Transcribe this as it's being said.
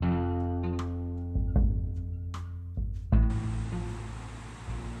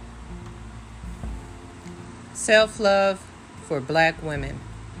Self-love for Black women.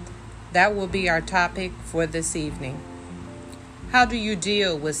 That will be our topic for this evening. How do you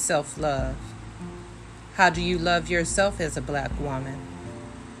deal with self-love? How do you love yourself as a Black woman?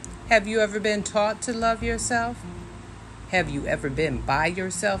 Have you ever been taught to love yourself? Have you ever been by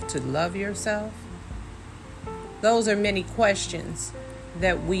yourself to love yourself? Those are many questions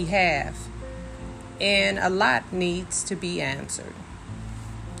that we have, and a lot needs to be answered.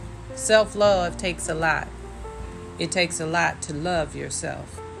 Self-love takes a lot. It takes a lot to love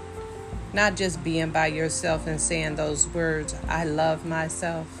yourself. Not just being by yourself and saying those words, I love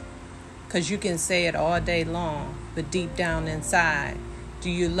myself. Because you can say it all day long, but deep down inside,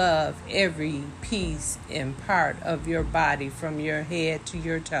 do you love every piece and part of your body from your head to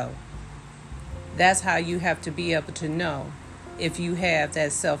your toe? That's how you have to be able to know if you have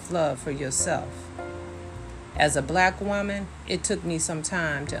that self-love for yourself. As a Black woman, it took me some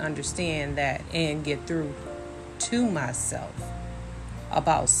time to understand that and get through to myself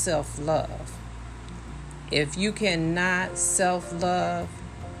about self-love. If you cannot self-love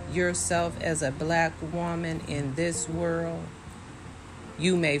yourself as a Black woman in this world,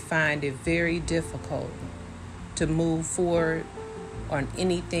 you may find it very difficult to move forward on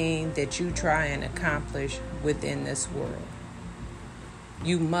anything that you try and accomplish within this world.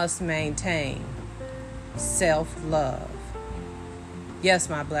 You must maintain self-love. Yes,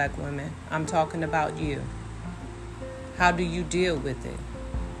 my Black women, I'm talking about you. How do you deal with it?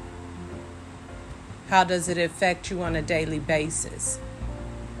 How does it affect you on a daily basis?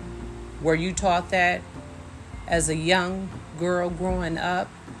 Were you taught that as a young girl growing up,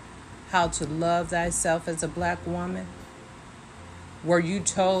 how to love thyself as a Black woman? Were you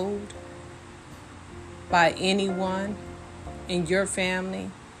told by anyone in your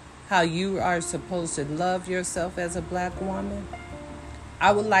family how you are supposed to love yourself as a Black woman?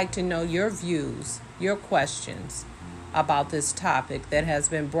 I would like to know your views, your questions about this topic that has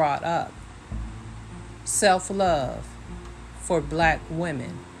been brought up. Self-love for Black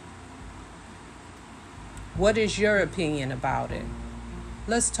women. What is your opinion about it?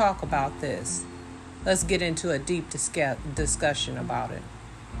 Let's talk about this. Let's get into a deep discussion about it.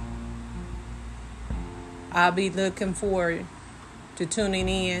 I'll be looking forward to tuning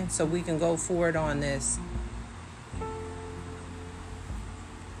in so we can go forward on this.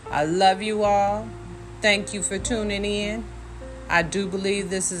 I love you all. Thank you for tuning in. I do believe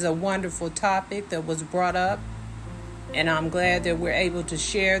this is a wonderful topic that was brought up, and I'm glad that we're able to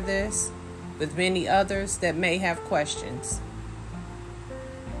share this with many others that may have questions.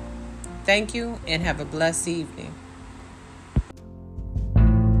 Thank you, and have a blessed evening.